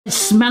It's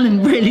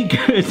smelling really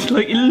good.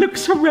 Like, it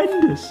looks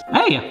horrendous.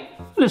 Hey,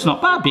 well, it's not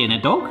bad being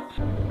a dog.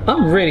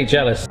 I'm really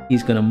jealous.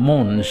 He's gonna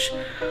munch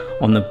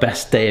on the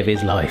best day of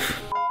his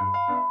life.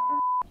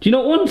 Do you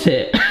not want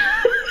it?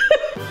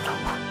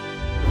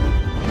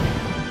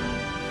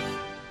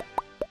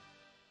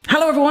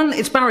 Hello everyone,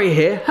 it's Barry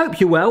here.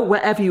 Hope you're well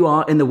wherever you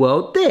are in the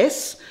world.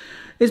 This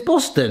is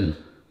Boston,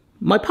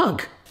 my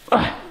pug.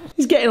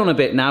 He's getting on a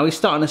bit now. He's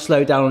starting to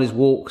slow down on his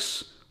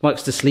walks.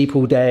 Likes to sleep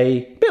all day.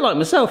 A bit like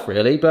myself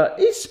really, but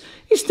he's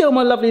still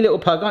my lovely little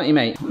pug, aren't you,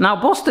 mate? Now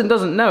Boston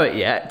doesn't know it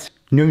yet.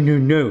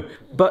 No.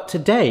 But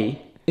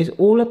today is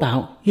all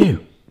about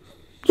you.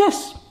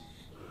 Yes.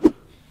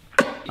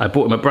 I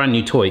bought him a brand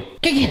new toy.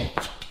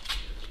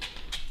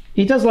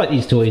 He does like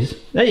these toys.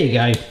 There you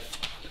go.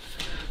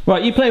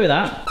 Right, you play with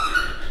that.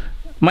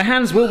 My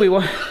hands will be...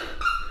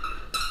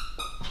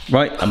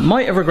 Right, I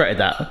might have regretted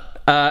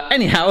that.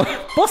 Anyhow,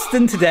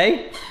 Boston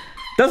today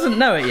doesn't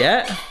know it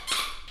yet.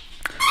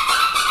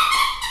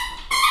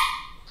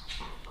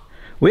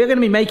 We are going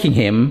to be making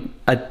him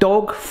a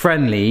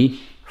dog-friendly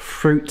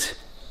fruit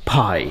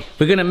pie.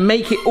 We're going to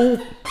make it all...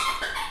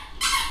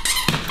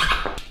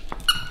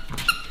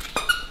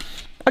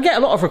 I get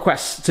a lot of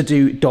requests to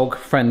do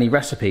dog-friendly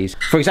recipes.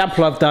 For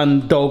example, I've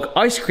done dog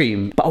ice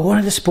cream, but I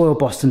wanted to spoil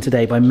Boston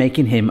today by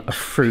making him a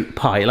fruit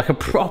pie, like a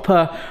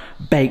proper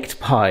baked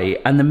pie.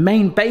 And the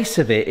main base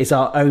of it is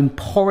our own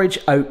porridge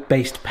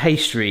oat-based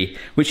pastry,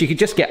 which you could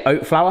just get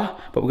oat flour,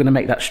 but we're gonna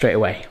make that straight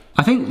away.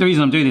 I think the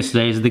reason I'm doing this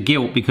today is the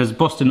guilt, because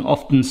Boston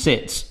often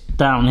sits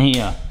down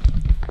here.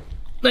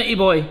 Litty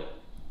boy.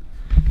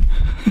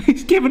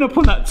 He's given up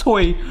on that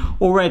toy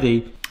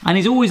already. And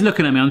he's always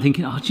looking at me. I'm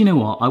thinking, oh, do you know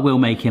what? I will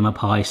make him a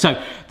pie.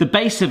 So the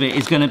base of it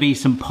is going to be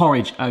some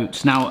porridge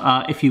oats.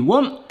 Now, if you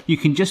want, you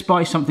can just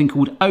buy something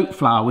called oat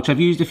flour, which I've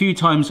used a few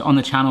times on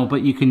the channel,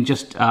 but you can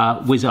just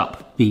whiz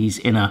up these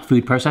in a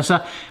food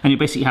processor and you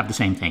basically have the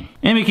same thing.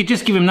 And we could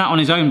just give him that on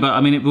his own, but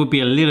I mean, it would be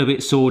a little bit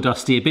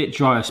sawdusty, a bit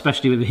dry,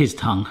 especially with his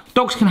tongue.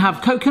 Dogs can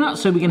have coconut,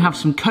 so we can have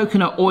some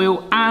coconut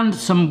oil and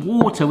some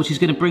water, which is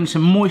going to bring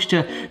some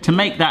moisture to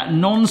make that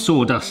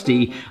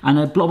non-sawdusty, and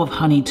a blob of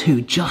honey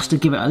too, just to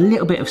give it a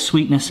little bit of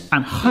sweetness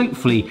and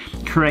hopefully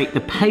create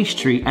the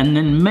pastry, and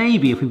then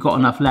maybe, if we've got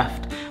enough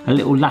left, a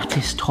little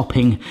lattice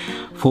topping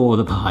for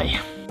the pie.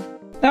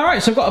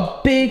 Alright, so I've got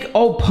a big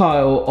old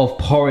pile of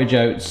porridge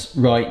oats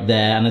right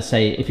there, and I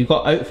say, if you've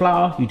got oat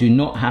flour, you do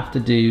not have to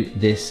do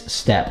this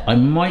step. I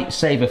might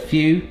save a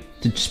few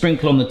to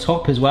sprinkle on the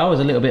top as well as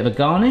a little bit of a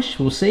garnish,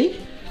 we'll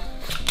see.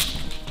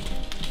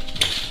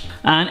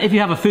 And if you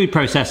have a food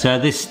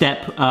processor, this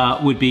step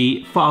would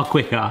be far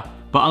quicker,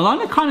 but I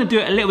want to kind of do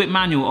it a little bit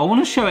manual. I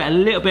want to show it a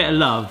little bit of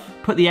love,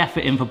 put the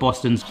effort in for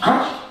Boston's.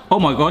 Oh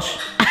my gosh.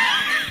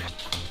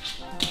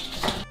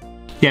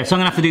 Yeah, so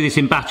I'm gonna have to do this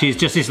in batches.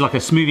 Just this is like a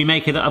smoothie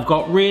maker that I've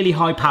got, really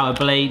high power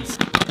blades,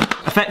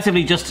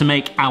 effectively just to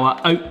make our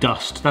oat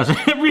dust.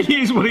 It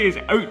really is what it is,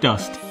 oat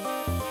dust.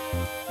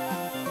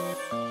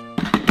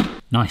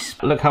 Nice.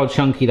 Look how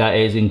chunky that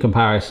is in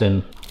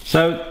comparison.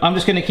 So I'm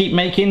just gonna keep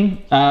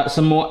making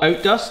some more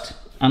oat dust,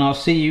 and I'll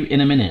see you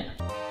in a minute.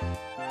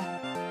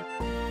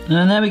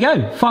 And there we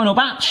go, final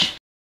batch.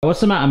 What's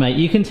the matter, mate?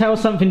 You can tell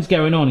something's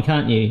going on,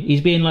 can't you?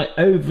 He's being like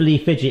overly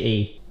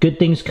fidgety. Good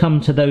things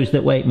come to those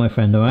that wait, my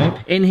friend, all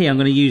right? In here, I'm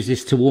gonna use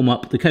this to warm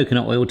up the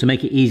coconut oil to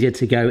make it easier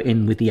to go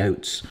in with the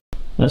oats.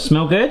 That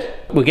smell good?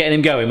 We're getting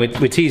him going,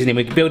 we're teasing him,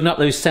 we're building up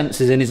those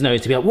sensors in his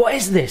nose to be like, what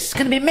is this? It's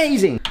gonna be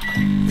amazing.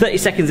 30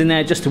 seconds in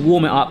there just to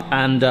warm it up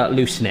and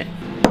loosen it.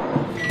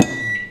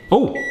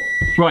 Oh,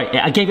 right,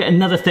 I gave it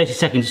another 30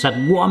 seconds, just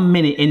had 1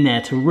 minute in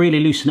there to really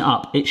loosen it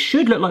up. It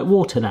should look like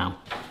water now.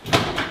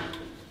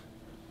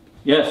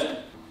 Yes.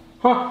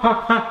 Ha, ha,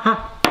 ha,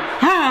 ha.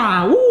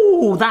 Ha,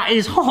 ooh, that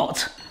is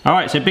hot. All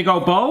right, so big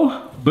old bowl,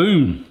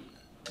 boom.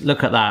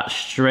 Look at that,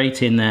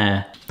 straight in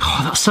there.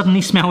 Oh, that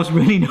suddenly smells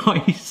really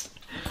nice.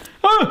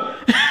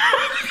 Oh.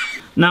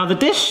 Now the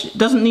dish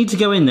doesn't need to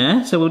go in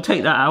there, so we'll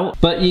take that out.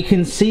 But you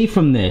can see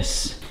from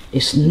this,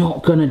 it's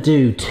not gonna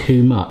do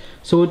too much.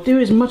 So we'll do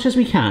as much as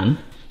we can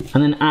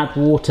and then add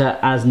water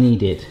as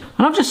needed.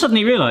 And I've just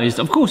suddenly realized,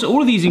 of course,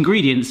 all of these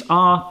ingredients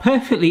are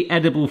perfectly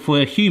edible for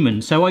a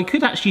human. So I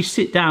could actually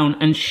sit down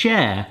and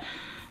share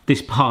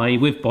this pie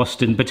with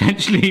Boston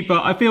potentially,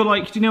 but I feel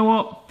like, do you know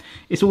what?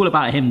 It's all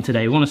about him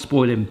today. We want to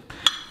spoil him.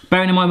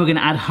 Bearing in mind we're going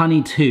to add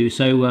honey too,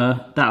 so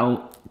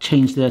that'll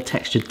change the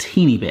texture a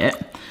teeny bit.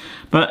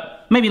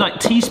 But maybe like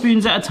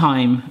teaspoons at a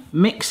time,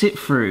 mix it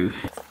through.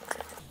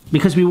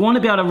 Because we want to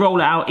be able to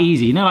roll it out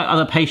easy. You know, like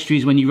other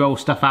pastries, when you roll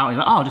stuff out, you're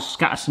like, oh, just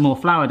scatter some more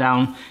flour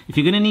down. If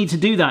you're going to need to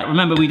do that,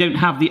 remember, we don't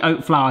have the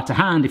oat flour to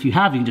hand. If you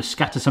have, you can just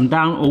scatter some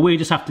down, or we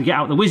just have to get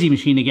out the whizzy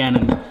machine again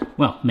and,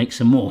 well, make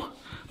some more.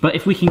 But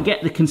if we can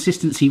get the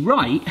consistency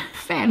right,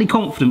 fairly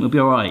confident we'll be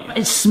all right.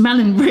 It's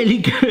smelling really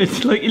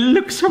good. Like, it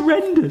looks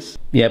horrendous.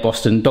 Yeah,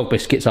 Boston, dog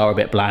biscuits are a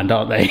bit bland,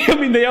 aren't they? I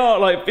mean, they are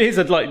like, his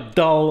are like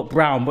dull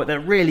brown, but they're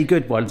really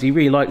good ones. He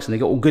really likes them. They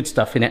got all good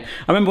stuff in it.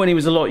 I remember when he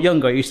was a lot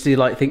younger, I used to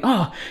like think,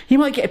 oh, he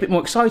might get a bit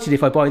more excited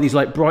if I buy these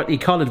like brightly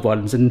coloured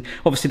ones. And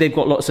obviously they've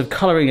got lots of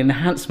colouring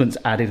enhancements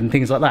added and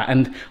things like that.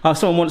 And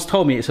someone once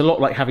told me it's a lot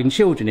like having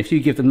children. If you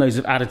give them loads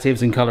of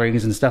additives and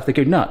colourings and stuff, they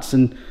go nuts.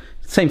 And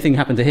same thing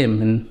happened to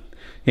him, and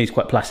he's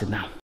quite placid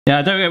now.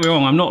 Yeah, don't get me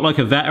wrong, I'm not like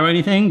a vet or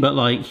anything, but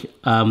like,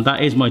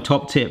 that is my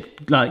top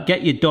tip. Like,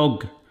 get your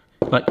dog,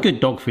 like, good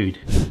dog food.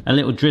 A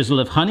little drizzle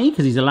of honey,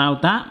 because he's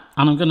allowed that.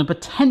 And I'm gonna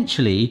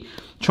potentially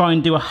try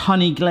and do a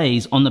honey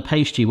glaze on the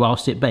pastry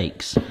whilst it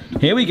bakes.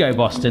 Here we go,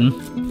 Boston.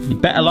 You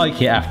better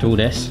like it after all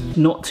this.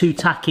 Not too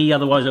tacky,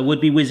 otherwise I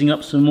would be whizzing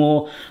up some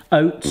more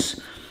oats.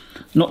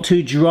 Not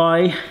too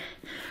dry.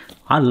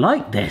 I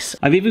like this.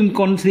 I've even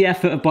gone to the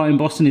effort of buying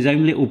Boston his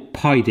own little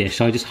pie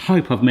dish. I just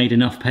hope I've made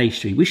enough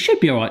pastry. We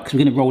should be all right because we're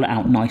going to roll it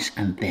out nice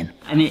and thin.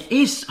 And it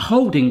is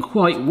holding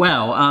quite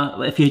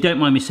well. If you don't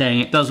mind me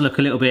saying, it does look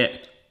a little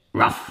bit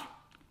rough.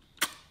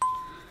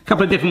 A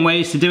couple of different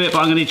ways to do it, but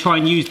I'm going to try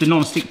and use the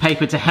non-stick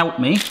paper to help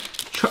me.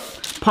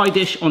 Pie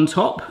dish on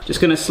top.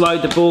 Just going to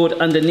slide the board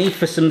underneath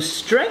for some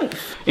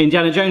strength.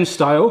 Indiana Jones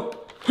style.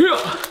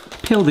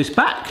 Peel this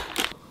back.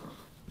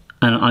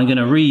 And I'm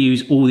gonna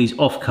reuse all these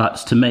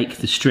offcuts to make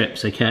the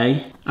strips,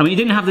 okay? I mean, you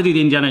didn't have to do the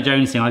Indiana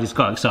Jones thing, I just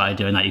got excited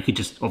doing that. You could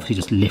just, obviously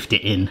just lift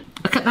it in.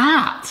 Look at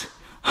that!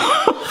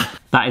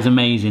 That is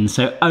amazing.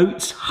 So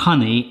oats,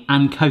 honey,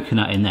 and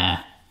coconut in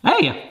there.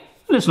 Hey,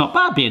 well, it's not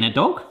bad being a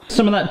dog.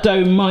 Some of that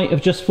dough might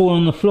have just fallen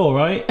on the floor,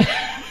 right?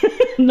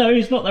 No,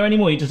 it's not there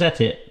anymore, you just ate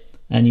it.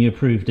 And you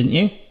approved, didn't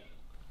you?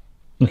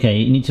 Okay,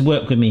 you need to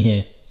work with me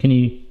here. Can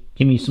you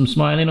give me some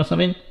smiling or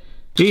something?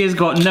 He has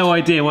got no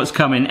idea what's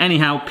coming.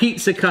 Anyhow,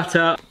 pizza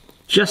cutter,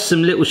 just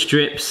some little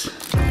strips.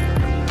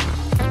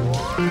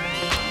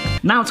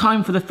 Now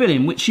time for the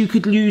filling, which you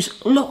could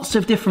use lots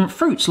of different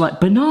fruits like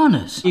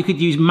bananas. You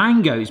could use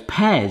mangoes,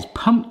 pears,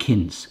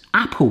 pumpkins,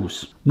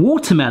 apples,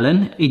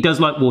 watermelon. He does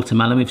like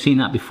watermelon, we've seen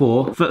that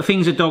before. For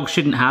things a dog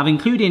shouldn't have,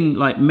 including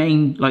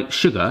like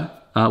sugar.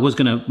 I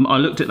looked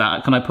at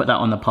that, can I put that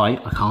on the pie?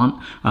 I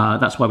can't,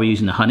 that's why we're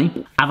using the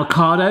honey.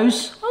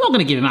 Avocados, I'm not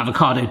gonna give him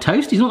avocado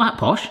toast, he's not that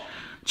posh.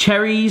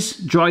 Cherries,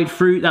 dried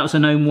fruit, that was a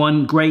known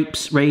one.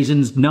 Grapes,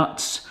 raisins,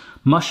 nuts,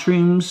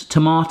 mushrooms,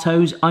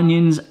 tomatoes,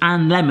 onions,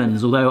 and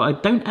lemons. Although I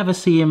don't ever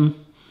see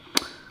him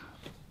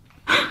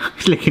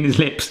licking his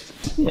lips.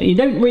 You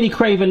don't really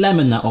crave a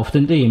lemon that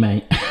often, do you,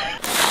 mate?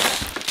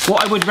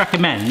 What I would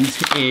recommend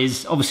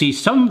is, obviously,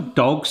 some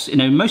dogs, you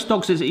know, most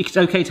dogs, it's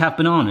okay to have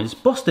bananas.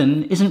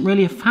 Boston isn't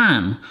really a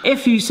fan.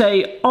 If you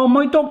say, oh,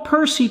 my dog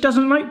Percy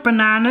doesn't like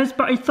bananas,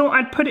 but I thought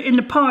I'd put it in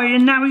the pie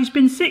and now he's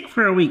been sick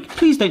for a week.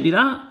 Please don't do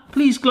that.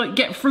 Please, like,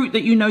 get fruit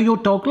that you know your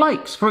dog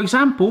likes. For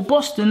example,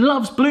 Boston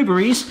loves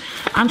blueberries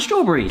and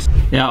strawberries.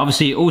 Yeah,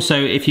 obviously, also,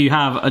 if you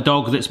have a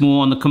dog that's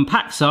more on the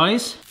compact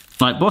size,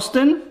 like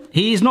Boston,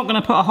 he's not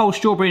gonna put a whole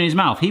strawberry in his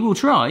mouth. He will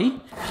try.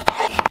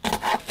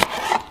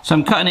 So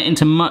I'm cutting it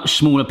into much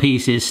smaller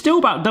pieces. Still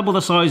about double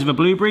the size of a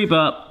blueberry,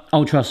 but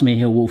oh, trust me,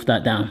 he'll wolf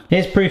that down.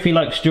 Here's proof he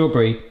likes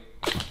strawberry.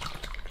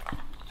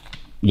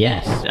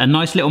 Yes. A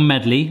nice little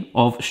medley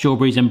of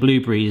strawberries and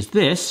blueberries.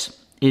 This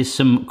is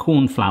some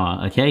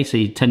cornflour, okay? So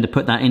you tend to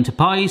put that into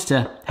pies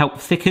to help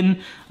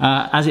thicken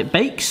as it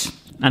bakes.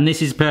 And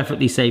this is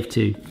perfectly safe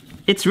too.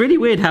 It's really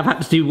weird how I've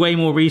had to do way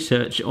more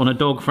research on a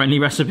dog-friendly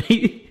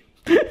recipe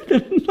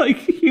than like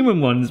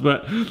human ones,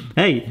 but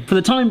hey, for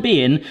the time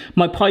being,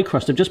 my pie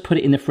crust, I've just put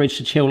it in the fridge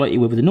to chill like you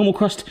would with a normal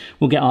crust.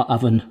 We'll get our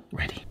oven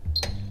ready.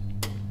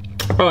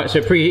 All right,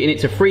 so preheating it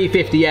to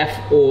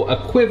 350F or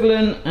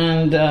equivalent,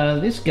 and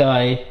this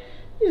guy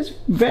is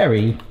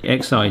very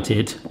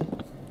excited.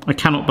 I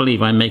cannot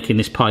believe I'm making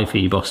this pie for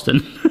you,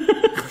 Boston.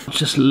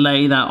 Just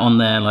lay that on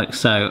there like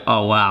so.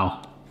 Oh,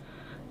 wow.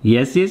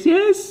 Yes, yes,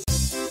 yes.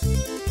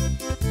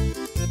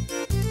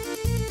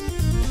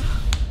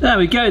 There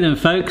we go then,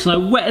 folks. I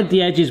wetted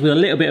the edges with a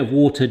little bit of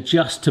water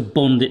just to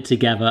bond it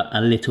together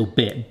a little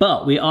bit.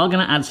 But we are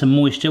going to add some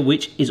moisture,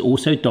 which is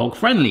also dog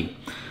friendly.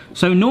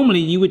 So normally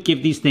you would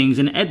give these things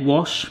an egg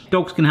wash.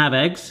 Dogs can have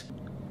eggs.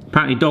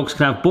 Apparently dogs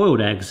can have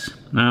boiled eggs.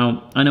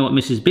 Now, I know what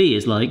Mrs. B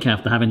is like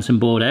after having some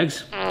boiled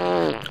eggs.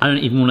 I don't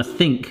even want to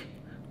think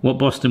what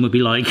Boston would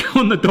be like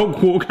on the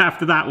dog walk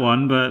after that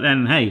one, but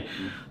then, hey,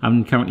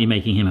 I'm currently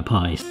making him a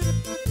pie.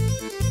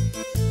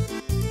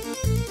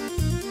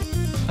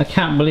 I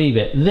can't believe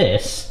it.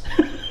 This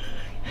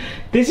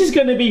is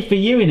going to be for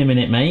you in a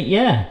minute, mate,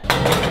 yeah.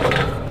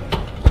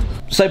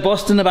 So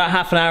Boston, about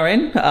half an hour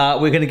in,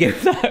 we're going to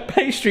give that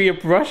pastry a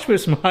brush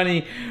with some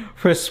honey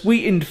for a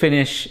sweetened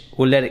finish.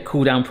 We'll let it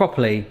cool down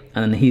properly,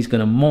 and then he's going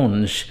to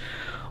mange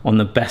on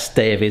the best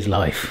day of his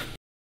life.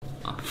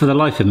 For the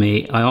life of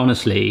me, I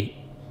honestly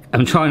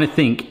am trying to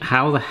think,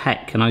 how the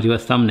heck can I do a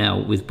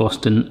thumbnail with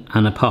Boston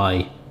and a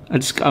pie? I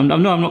know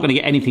I'm not going to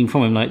get anything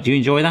from him. Like, do you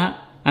enjoy that?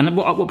 And at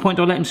what point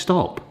do I let him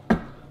stop?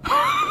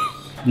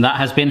 That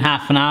has been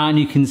half an hour and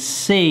you can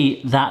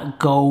see that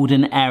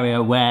golden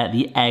area where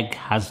the egg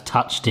has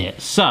touched it.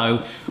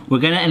 So we're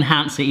gonna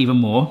enhance it even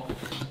more.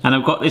 And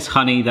I've got this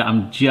honey that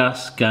I'm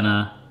just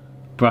gonna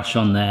brush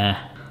on there.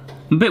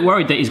 I'm a bit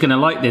worried that he's gonna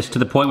like this to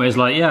the point where he's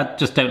like, yeah, I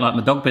just don't like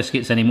my dog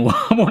biscuits anymore.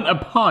 I want a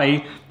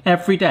pie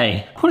every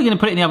day. Probably gonna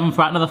put it in the oven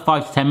for another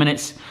 5 to 10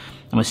 minutes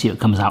and we'll see what it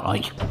comes out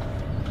like.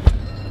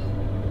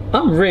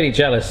 I'm really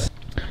jealous.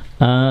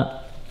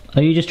 Are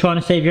you just trying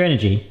to save your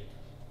energy?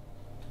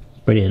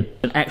 Brilliant.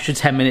 An extra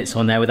 10 minutes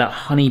on there with that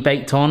honey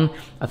baked on,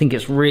 I think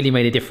it's really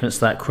made a difference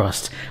to that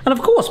crust. And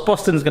of course,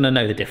 Boston's gonna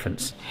know the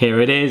difference.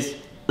 Here it is.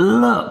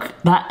 Look,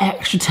 that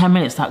extra 10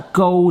 minutes, that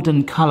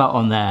golden color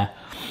on there.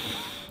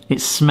 It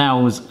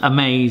smells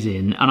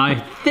amazing. And I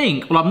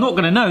think, well, I'm not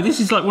gonna know. This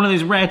is like one of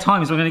those rare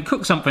times where I'm gonna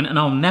cook something and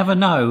I'll never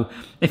know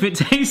if it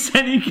tastes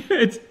any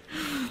good.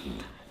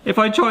 If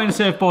I try and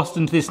serve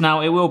Boston to this now,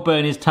 it will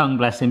burn his tongue,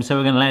 bless him. So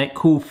we're gonna let it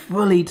cool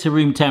fully to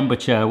room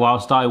temperature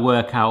whilst I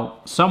work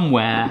out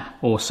somewhere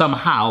or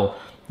somehow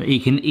that he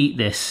can eat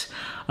this,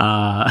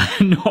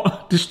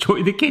 not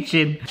destroy the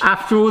kitchen.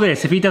 After all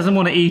this, if he doesn't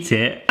want to eat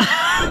it.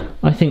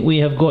 I think we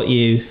have got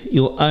you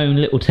your own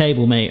little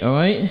table, mate, all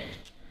right?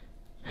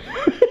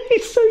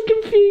 He's so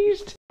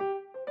confused.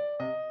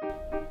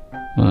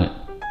 Right,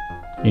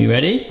 are you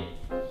ready?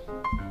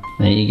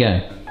 There you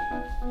go.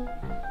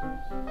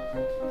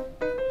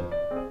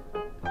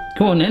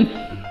 Come on then,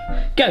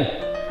 go.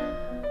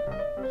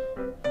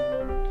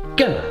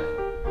 Go.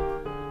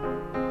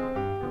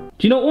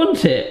 Do you not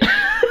want it?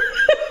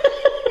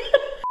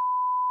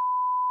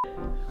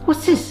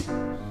 What's this?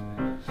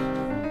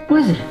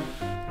 What is it?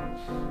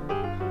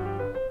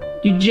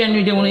 You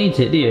genuinely don't want to eat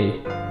it, do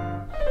you?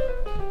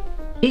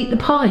 Eat the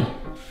pie.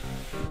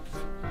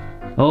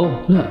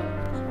 Oh, look.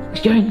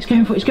 It's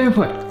going for it,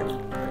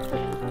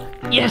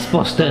 Yes,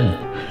 Boston.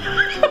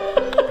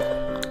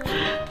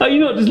 Are you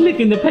not just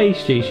licking the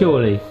pastry,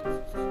 surely?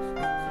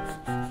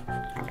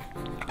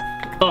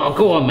 Oh,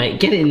 go on, mate,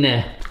 get in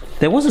there.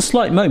 There was a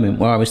slight moment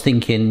where I was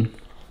thinking,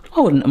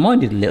 I wouldn't have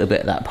minded a little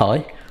bit of that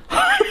pie.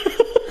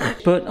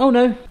 But, oh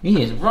no,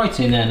 he is right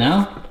in there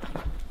now.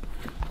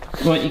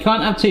 Right, you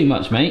can't have too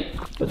much, mate.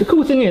 But the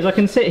cool thing is, I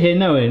can sit here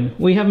knowing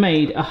we have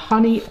made a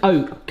honey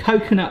oat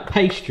coconut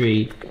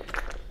pastry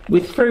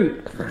with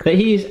fruit that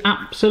he is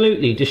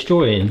absolutely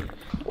destroying.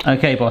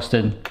 Okay,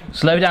 Boston,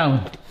 slow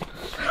down.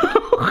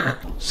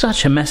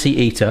 Such a messy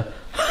eater.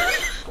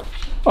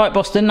 All right,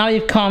 Boston, now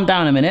you've calmed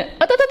down a minute.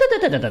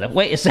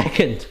 Wait a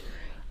second.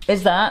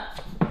 Is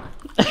that...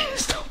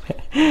 Stop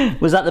it.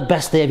 Was that the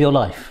best day of your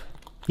life?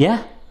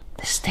 Yeah?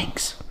 This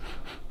stinks.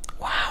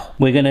 Wow.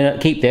 We're gonna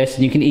keep this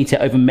and you can eat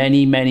it over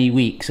many, many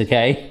weeks,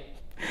 okay?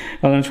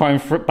 I'm gonna try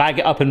and bag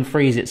it up and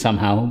freeze it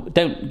somehow.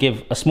 Don't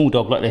give a small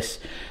dog like this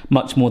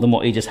much more than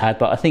what he just had,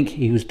 but I think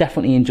he was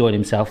definitely enjoying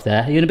himself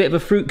there. You're in a bit of a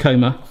fruit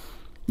coma.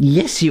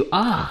 Yes, you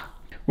are.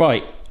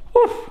 Right.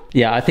 Oof.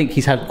 Yeah, I think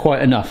he's had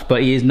quite enough,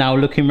 but he is now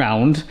looking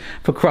round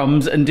for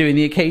crumbs and doing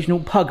the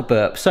occasional pug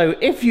burp. So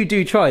if you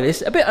do try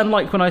this, a bit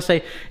unlike when I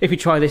say, if you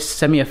try this,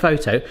 send me a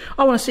photo.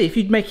 I want to see if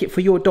you'd make it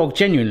for your dog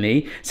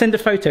genuinely. Send a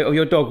photo of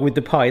your dog with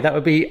the pie. That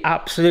would be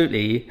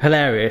absolutely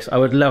hilarious. I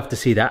would love to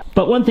see that.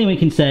 But one thing we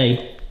can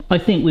say, I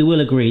think we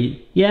will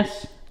agree,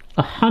 yes,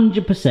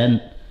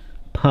 100%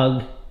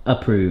 pug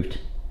approved.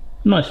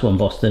 Nice one,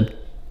 Boston.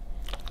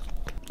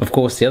 Of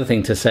course, the other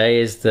thing to say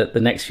is that the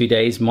next few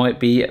days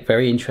might be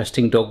very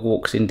interesting dog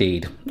walks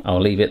indeed.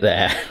 I'll leave it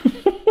there.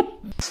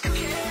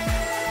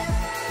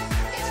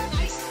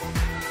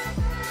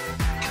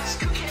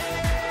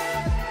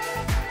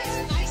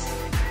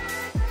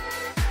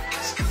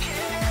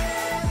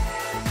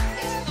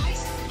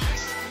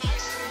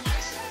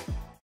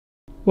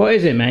 What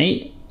is it,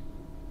 mate?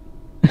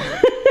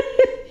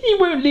 You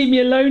won't leave me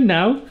alone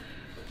now.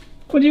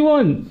 What do you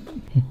want?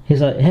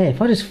 He's like, hey,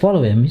 if I just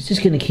follow him, he's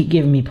just going to keep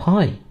giving me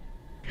pie.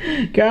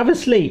 Go have a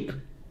sleep.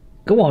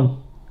 Go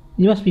on.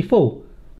 You must be full.